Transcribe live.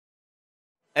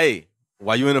Hey,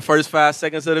 while you in the first 5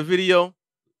 seconds of the video,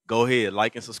 go ahead,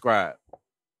 like and subscribe.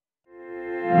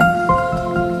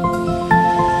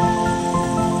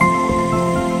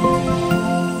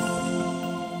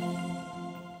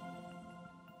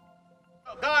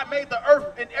 God made the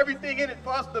earth and everything in it for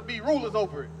us to be rulers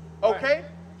over it. Okay?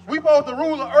 We supposed to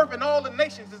rule the earth and all the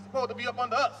nations is supposed to be up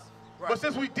under us. Right. But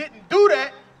since we didn't do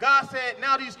that, God said,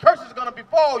 now these curses are going to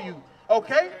befall you.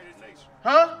 Okay?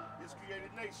 Huh? His created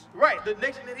nation. Right, the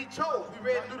nation that he chose. We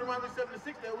read in Deuteronomy 7:6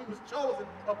 that we was chosen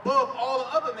above all the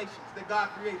other nations that God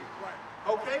created.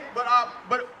 Right. Okay?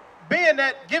 But being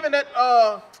that, given that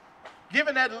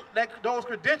those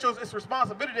credentials, it's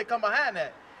responsibility that come behind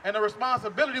that. And the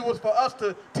responsibility was for us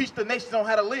to teach the nations on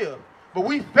how to live. But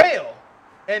we failed.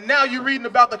 And now you're reading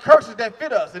about the curses that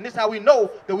fit us. And this is how we know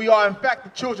that we are, in fact,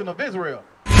 the children of Israel.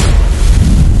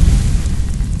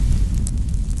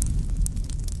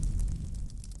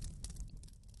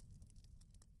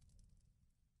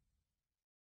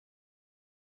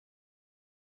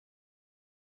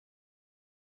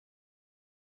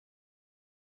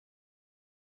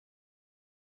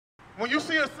 When you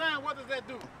see a sign, what does that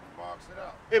do? Marks it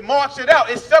out. It marks it out.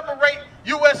 It separates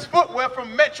U.S. footwear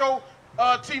from Metro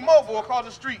T-Mobile across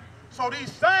the street. So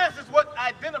these signs is what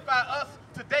identify us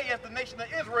today as the nation of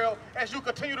Israel. As you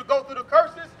continue to go through the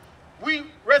curses, we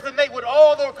resonate with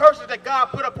all the curses that God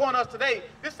put upon us today.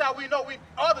 This is how we know we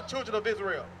are the children of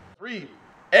Israel. Read.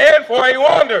 And for a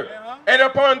wonder, and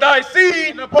upon thy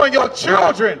seed, And upon your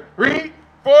children. Read.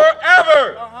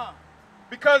 forever.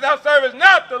 Because thou servest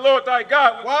not the Lord thy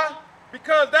God. Why?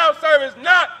 Because thou servest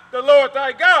not the Lord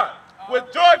thy God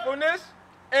with joyfulness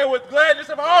and with gladness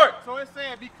of heart. So it's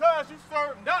saying, because you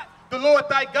serve not the Lord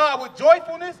thy God with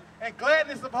joyfulness and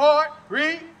gladness of heart.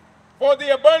 Read. For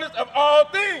the abundance of all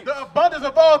things. The abundance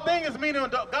of all things meaning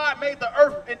God made the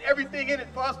earth and everything in it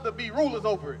for us to be rulers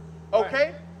over it.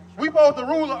 Okay? Right. We supposed to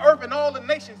rule the earth and all the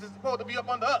nations is supposed to be up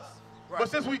under us. Right. But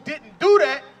since we didn't do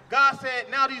that, God said,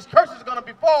 now these curses are going to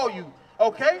befall you.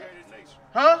 Okay?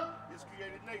 Huh? His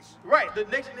created nation. Right, the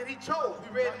nation that he chose.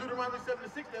 We read in Deuteronomy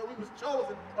 7:6 that we was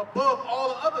chosen above all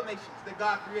the other nations that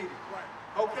God created.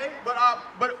 Right. Okay?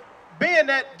 But being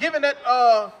that, given that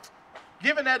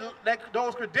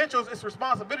those credentials, it's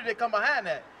responsibility that come behind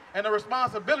that. And the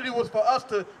responsibility was for us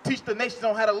to teach the nations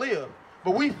on how to live.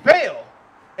 But we failed.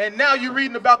 And now you're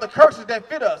reading about the curses that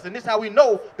fit us. And this is how we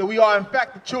know that we are, in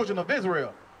fact, the children of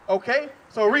Israel. Okay?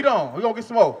 So read on. We're going to get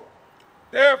some more.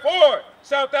 Therefore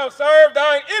shalt thou serve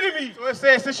thine enemies. So it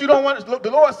says, since you don't want to,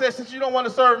 the Lord says, since you don't want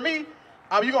to serve me,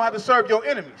 you're going to have to serve your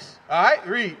enemies. All right?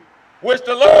 Read. Which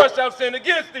the Lord shall send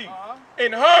against thee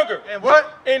in hunger. And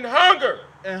what? In hunger.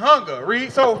 And hunger.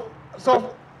 Read. So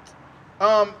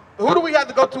who do we have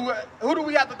to go to? Who do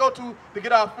we have to go to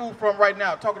get our food from right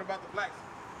now? Talking about the blacks.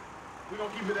 We're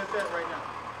going to keep it at that right now.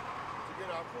 To get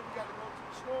our food, we got to go to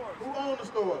the stores. Who owns the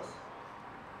stores?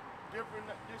 Different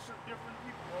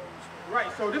people own the stores. Right,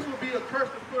 so this would be a curse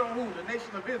to put on who? The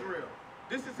nation of Israel.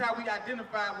 This is how we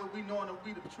identify what we know and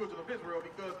we the children of Israel,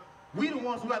 because we the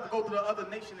ones who have to go to the other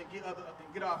nation and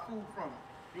get our food from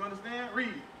it. You understand?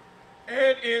 Read.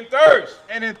 And in thirst.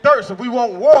 And in thirst. If we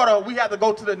want water, we have to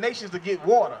go to the nations to get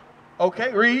water.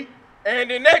 Okay, read. And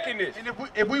in nakedness. And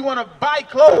if we want to buy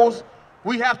clothes,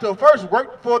 we have to first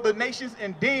work for the nations,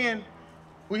 and then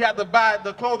we have to buy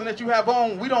the clothing that you have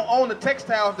on. We don't own the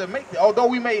textiles that make it. Although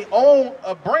we may own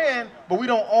a brand, but we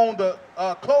don't own the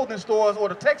clothing stores or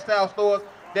the textile stores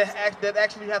that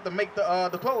actually have to make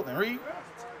the clothing. Read.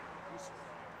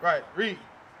 Right, read.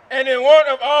 And in one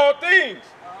of all things.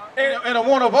 And a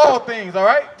one of all things, all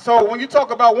right? So when you talk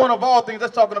about one of all things,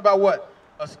 that's talking about what?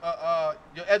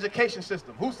 Your education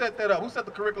system. Who set that up? Who set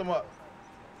the curriculum up?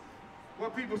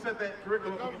 What people set that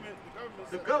curriculum up?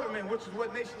 The government, which is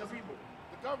what nation of people?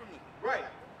 The government. Right.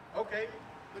 Okay.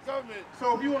 The government.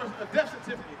 So if you want a death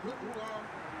certificate,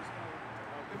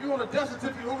 if you want a death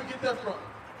certificate, who we get that from?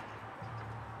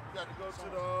 You got to go to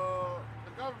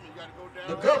the government. You got to go down.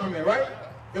 The government, right?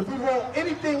 If we want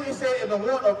anything, we say in the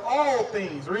one of all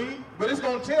things, read. But it's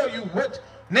going to tell you what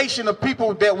nation of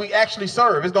people that we actually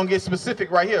serve. It's going to get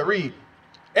specific right here. Read.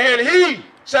 And he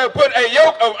shall put a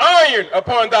yoke of iron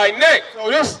upon thy neck.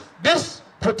 So this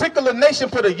particular nation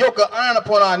put a yoke of iron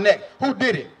upon our neck. Who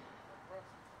did it?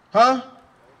 Huh?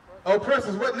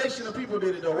 Oppressors. What nation of people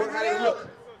did it though? How they look?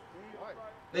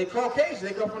 They Caucasian.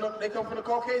 They come from the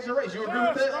Caucasian race. You agree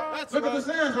with that? Look at the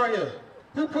signs right here.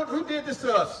 Who did this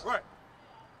to us? Right.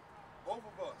 Both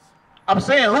of us. I'm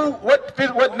saying who?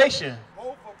 What nation?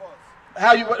 Both of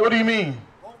us. What do you mean?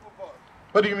 Both of us.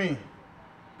 What do you mean?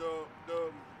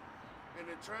 In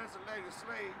the transatlantic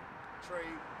slave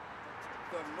trade,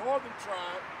 the northern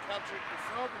tribe captured the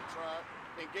southern tribe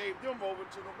and gave them over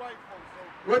to the white folks.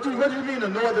 So What do you mean the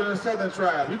northern and southern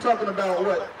tribes? You talking about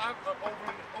what?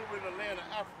 over in the land of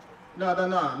Africa.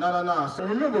 No. So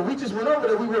remember, we just went over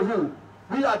that we were who?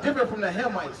 We are different from the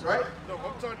Hamites, right? No,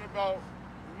 I'm talking about,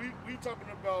 we talking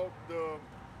about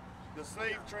the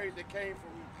slave trade that came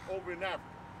from over in Africa.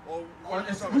 Or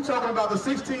We're talking about the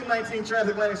 1619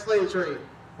 transatlantic slave trade.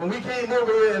 When we came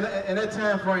over here in that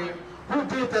time frame, who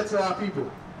did that to our people?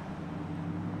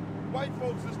 White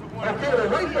folks is the one. Okay, the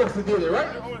white folks that did it, right?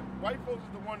 White folks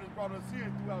is the one that brought us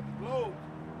here throughout the globe,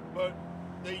 but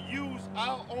they used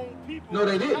our own people. No,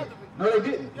 they didn't. No,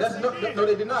 they didn't. Yes, No,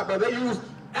 they did not. But they used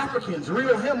Africans,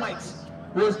 real Hamites,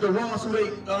 was the ones who they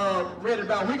read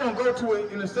about. We're gonna go to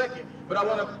it in a second, but I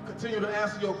want to continue to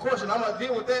answer your question. I'm gonna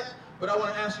deal with that, but I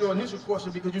want to answer your initial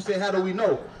question because you said, how do we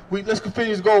know? Let's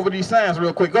continue to go over these signs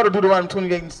real quick. Go to Deuteronomy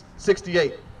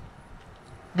 28:68.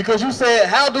 Because you said,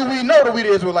 how do we know that we the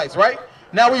Israelites, right?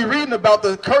 Now we're reading about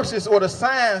the curses or the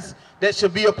signs that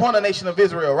should be upon the nation of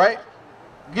Israel, right?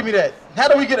 Give me that. How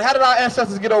did our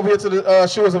ancestors get over here to the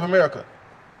shores of America?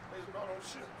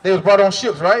 They was brought on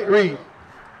ships, right? Read.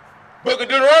 Book of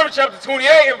Deuteronomy chapter 28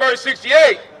 and verse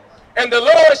 68. And the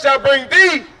Lord shall bring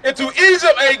thee into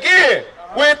Egypt again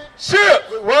with ships.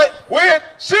 With what? With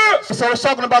ships. So it's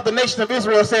talking about the nation of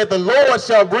Israel said the Lord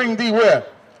shall bring thee where?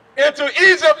 Into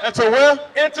Egypt. Into where?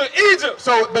 Into Egypt.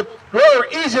 So the word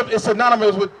Egypt is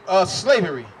synonymous with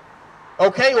slavery,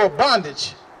 okay, or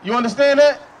bondage. You understand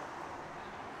that?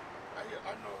 I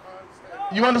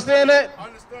understand. You understand that? I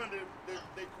understand that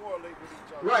they correlate with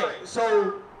each other. Right.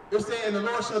 So it's saying the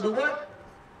Lord shall do what?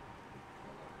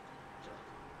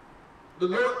 The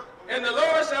Lord. And the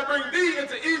Lord shall bring thee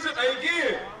into Egypt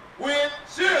again with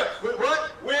ships. With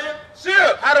what? With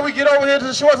ships. How do we get over here to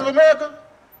the shores of America?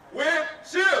 With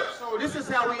ships. So this is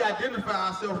how we identify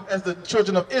ourselves as the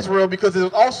children of Israel, because it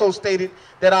was also stated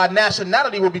that our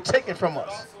nationality will be taken from It us.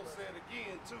 also said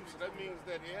again too, so that means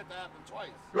that it had to happen twice.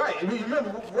 Right, and we remember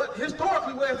what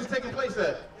historically where is this taking place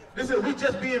at? This is we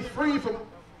just being free from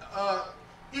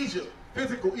Egypt,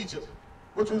 physical Egypt,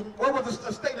 which was what was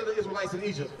the state of the Israelites in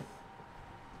Egypt?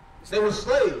 They were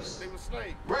slaves. They were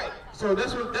slaves. Right. So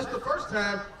that's the first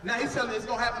time. Now he's telling it's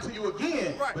gonna happen to you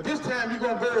again. Right. But this time you're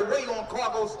gonna go away on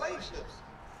cargo slave ships.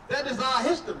 That is our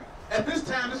history. At this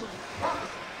time, this was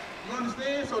prophecy. You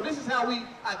understand? So this is how we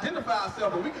identify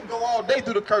ourselves. But we can go all day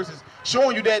through the curses,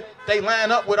 showing you that they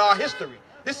line up with our history.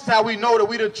 This is how we know that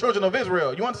we the children of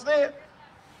Israel. You understand?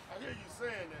 I hear you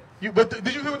saying that. But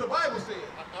did you hear what the Bible said?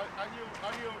 I hear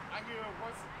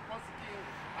once again,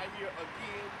 I hear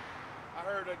again, I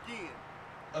heard again.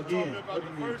 Again. Talking about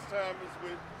the first time is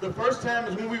with. The first time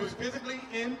is when we was physically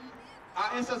in,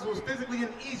 our ancestors was physically in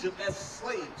Egypt as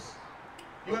slaves.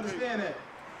 You understand that?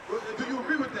 Do you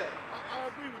agree with that? I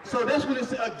agree with that. So that's what it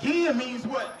said. Again means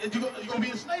what? You're going to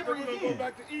be in slavery We're going to again. go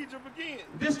back to Egypt again.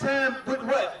 This time with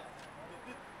what?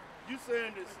 You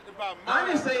saying this about I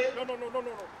mine? didn't say it. No.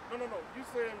 You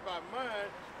saying about mine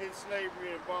in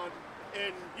slavery and bondage,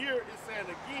 and here it's saying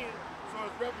again. So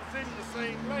it's representing the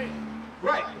same land.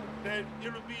 Right. That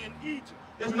it'll be in Egypt.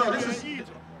 Egypt.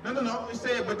 No. It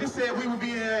said, but this said we would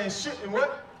be in shit and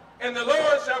what? And the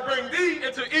Lord shall bring thee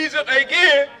into Egypt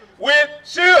again with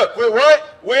ships. With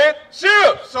what? With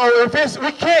ships. So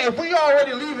if we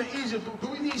already leaving Egypt, do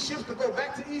we need ships to go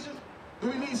back to Egypt? Do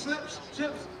we need ships?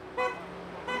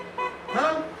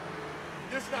 Huh?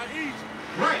 This is not Egypt.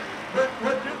 Right. This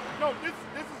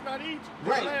is not Egypt.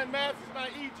 Right. This land mass is not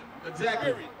Egypt.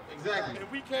 Exactly. Period. Exactly.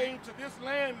 And we came to this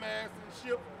land mass and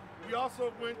ship. We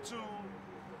also went to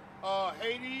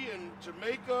Haiti and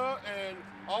Jamaica and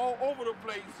all over the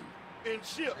place in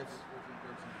ships.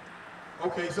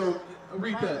 Okay, so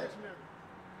read that.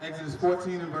 Exodus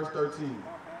 14 and verse 13.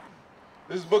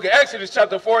 This is the book of Exodus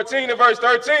chapter 14 and verse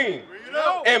 13. Read it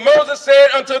out. And Moses said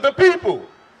unto the people,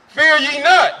 fear ye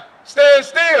not, stand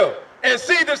still, and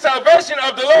see the salvation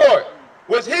of the Lord,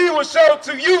 which he will show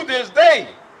to you this day.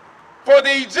 For the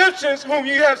Egyptians whom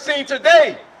you have seen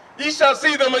today, ye shall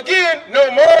see them again no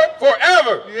more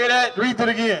forever. You hear that? Read it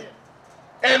again.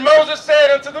 And Moses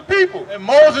said unto the people, And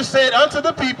Moses said unto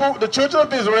the people, the children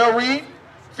of Israel, read,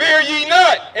 fear ye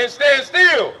not, and stand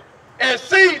still, and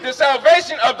see the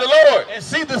salvation of the Lord. and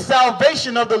see the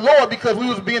salvation of the Lord, because we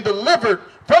was being delivered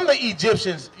from the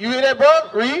Egyptians. You hear that, bro?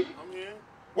 Read. I'm here.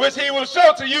 Which he will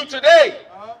show to you today.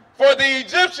 For the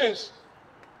Egyptians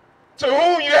to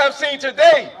whom you have seen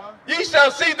today, ye shall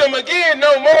see them again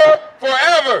no more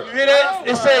forever. You hear that?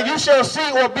 It said you shall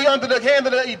see or be under the hand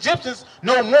of the Egyptians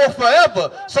no more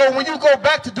forever. So when you go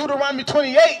back to Deuteronomy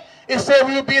 28, it said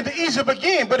we would be into Egypt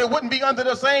again, but it wouldn't be under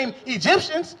the same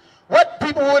Egyptians. What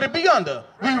people would it be under?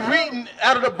 We reading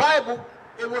out of the Bible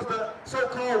It was the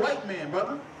so-called white man,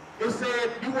 brother. It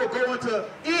said you will go into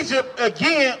Egypt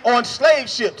again on slave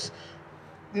ships.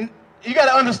 You got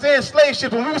to understand slave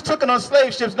ships. When we was taken on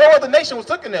slave ships, no other nation was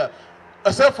taken there,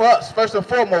 except for us, first and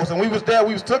foremost. And we was there,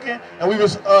 we was taken, and we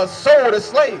was sold as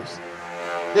slaves.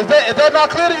 Is that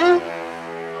not clear to you? I'm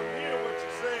hearing what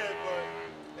you're saying,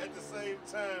 but at the same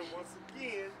time, once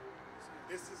again,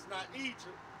 this is not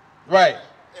Egypt. Right.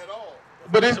 At all.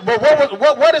 But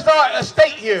what is our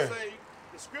estate here?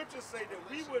 The scriptures say that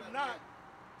we would not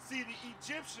see the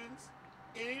Egyptians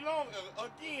any longer,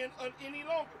 any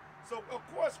longer. So, of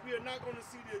course, we are not going to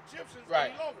see the Egyptians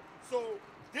any longer. So,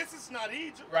 this is not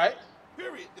Egypt. Right.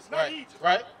 Period. It's not Egypt.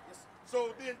 Right.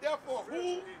 So, then, therefore,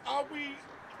 who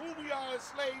we are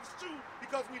slaves to,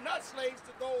 because we're not slaves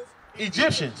to those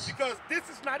Egyptians. Because this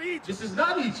is not Egypt. This is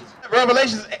not Egypt.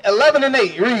 Revelations 11 and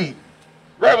 8, read.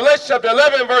 Revelation chapter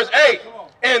 11, verse 8.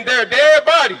 And their dead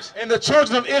bodies. And the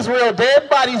children of Israel, dead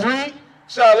bodies, read.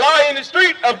 Shall lie in the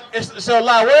street of. Shall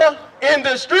lie where? In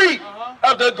the street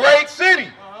of the great city,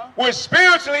 which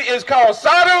spiritually is called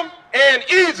Sodom and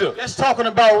Egypt. That's talking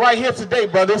about right here today,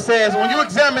 brother. It says when you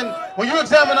examine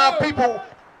our people,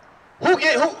 who? All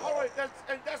right,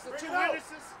 that's the two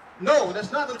witnesses. No,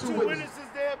 that's not the two witnesses. Witnesses,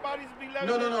 their bodies be left.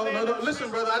 No.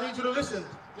 Listen, brother, I need you to listen.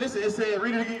 Listen, it said,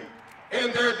 read it again.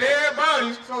 And their dead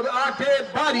bodies. So our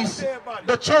dead bodies,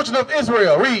 the children of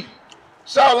Israel, read.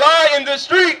 Shall lie in the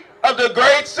street of the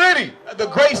great city. The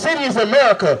great city is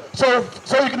America. So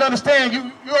you can understand,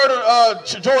 you heard of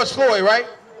George Floyd, right?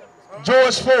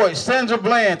 George Floyd, Sandra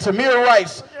Bland, Tamir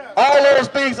Rice, all those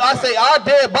things. I say our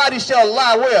dead bodies shall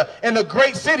lie where? In the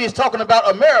great city is talking about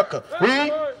America.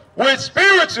 Read. Which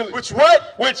spiritually. Which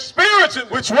what? Which spiritually.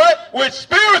 Which what? Which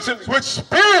spiritually. Which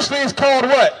spiritually is called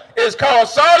what? It's called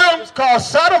Sodom. It's called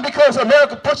Sodom because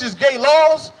America pushes gay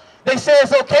laws. They say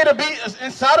it's okay to be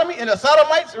in sodomy, in the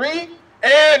sodomites. Read.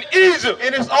 And Egypt.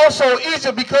 And it's also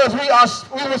Egypt because we was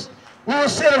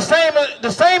in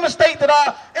the same estate that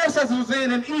our ancestors was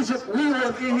in Egypt. We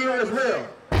were in here as well.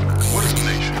 What is the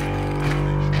nation?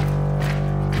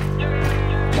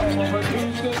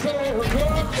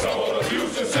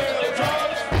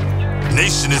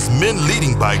 Nation is men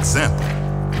leading by example.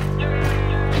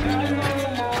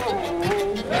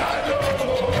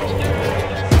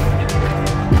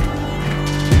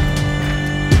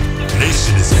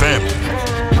 Nation is family.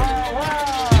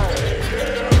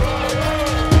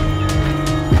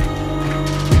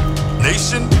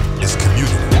 Nation is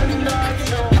community.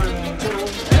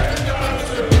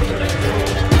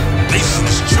 Nation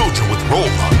is children with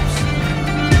role models.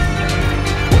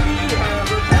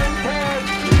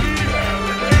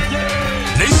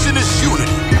 Nation is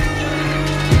unity.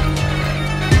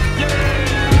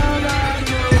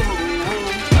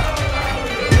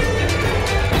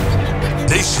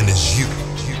 Nation is you.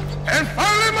 And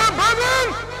finally, my brethren,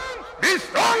 be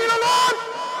strong in the Lord.